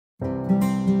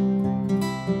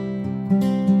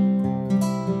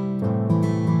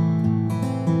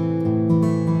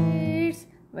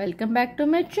Welcome back to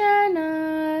my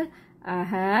channel. I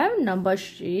have number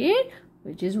sheet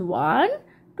which is 1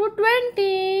 to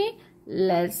 20.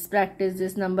 Let's practice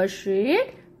this number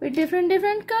sheet with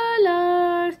different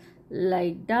colors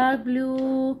like dark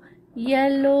blue,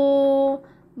 yellow,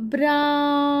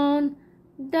 brown,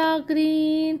 dark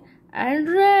green and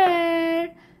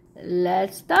red.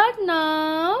 Let's start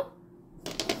now.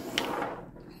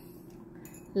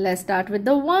 Let's start with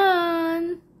the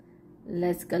 1.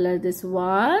 Let's color this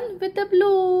 1 with the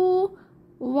blue.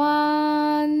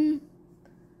 1.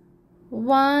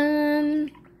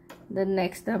 The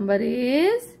next number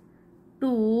is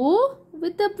 2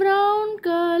 with the brown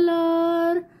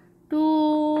color.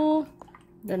 2.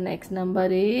 The next number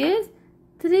is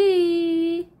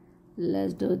 3.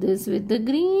 Let's do this with the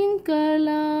green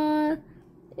color.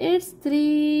 It's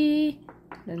 3.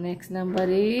 The next number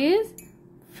is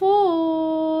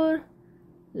 4.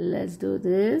 Let's do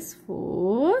this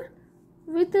 4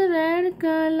 with the red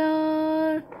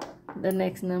color. The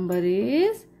next number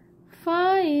is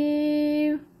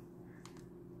 5.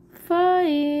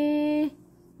 5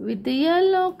 with the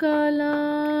yellow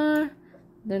color.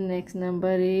 The next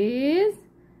number is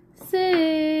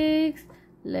 6.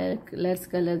 Let's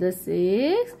color the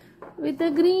 6 with the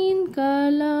green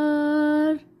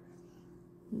color.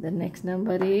 The next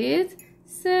number is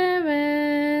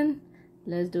 7.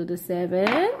 Let's do the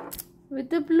 7 with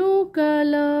the blue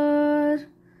color.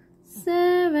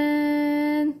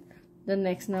 7. The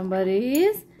next number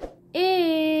is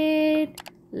 8.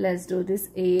 Let's do this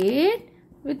 8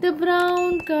 with the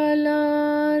brown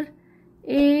color.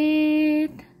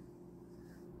 8.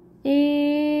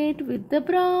 8 with the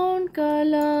brown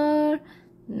color.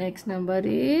 Next number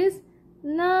is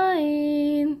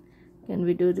 9. Can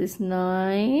we do this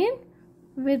 9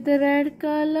 with the red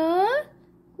color?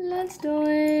 Let's do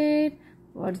it.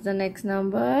 What's the next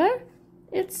number?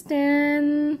 It's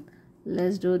 10.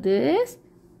 Let's do this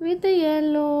with the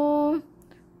yellow.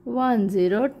 1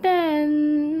 0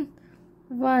 10.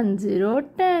 1 0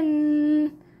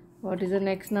 10. What is the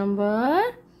next number?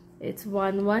 It's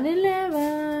 1 1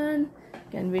 11.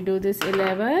 Can we do this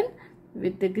 11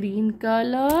 with the green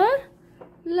color?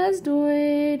 Let's do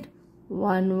it.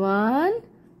 1 1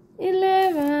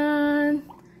 11.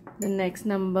 The next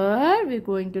number we're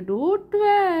going to do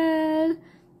 12.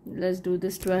 Let's do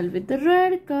this 12 with the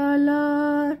red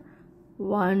color.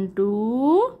 1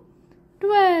 2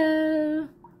 12.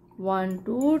 1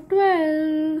 2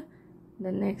 12.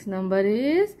 The next number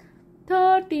is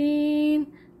 13.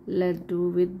 Let's do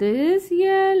with this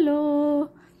yellow.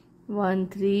 1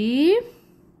 3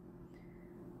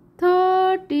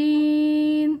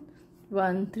 13.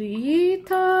 1 3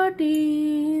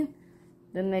 13.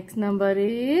 The next number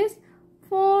is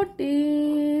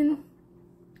 14.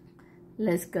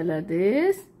 Let's color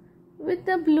this with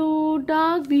the blue,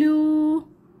 dark blue.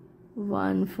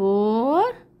 1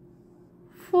 4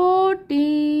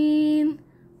 14.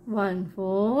 1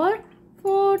 4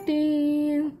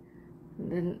 14.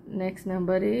 The next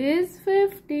number is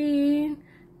 15.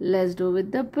 Let's do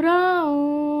with the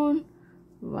brown.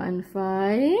 1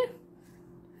 5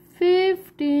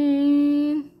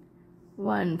 15.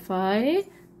 1 5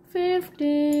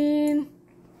 15.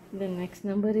 The next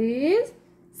number is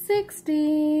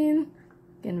 16.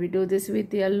 Can we do this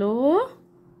with yellow?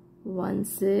 1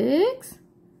 6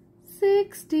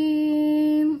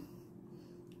 16.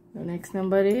 The next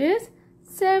number is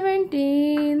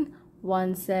 17.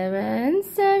 1 7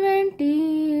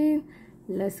 17.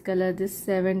 Let's color this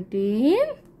 17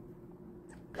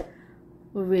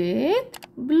 with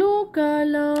blue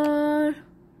color.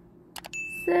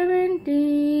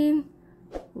 17.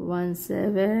 1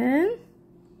 7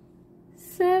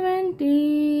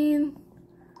 17.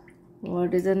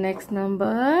 What is the next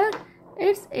number?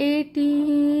 It's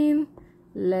 18.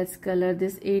 Let's color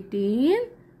this 18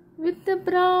 with the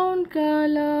brown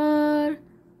color.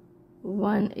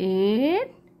 1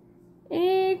 8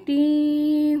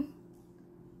 18.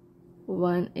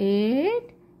 1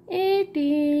 8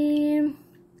 18.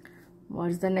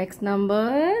 What's the next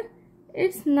number?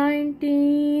 It's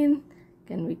 19.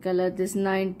 Can we color this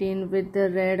 19 with the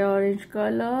red orange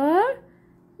color?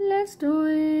 Let's do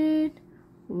it.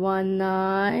 1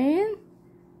 9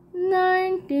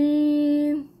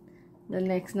 19. The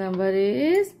next number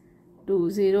is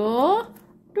 2 0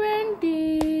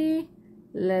 20.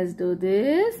 Let's do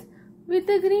this with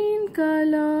the green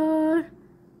color.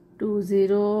 2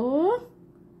 0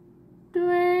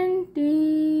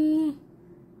 20.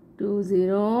 2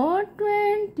 0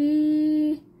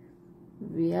 20.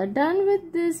 We are done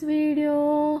with this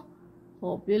video.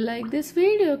 Hope you like this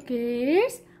video,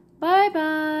 kids. Bye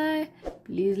bye.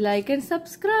 Please like and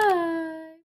subscribe.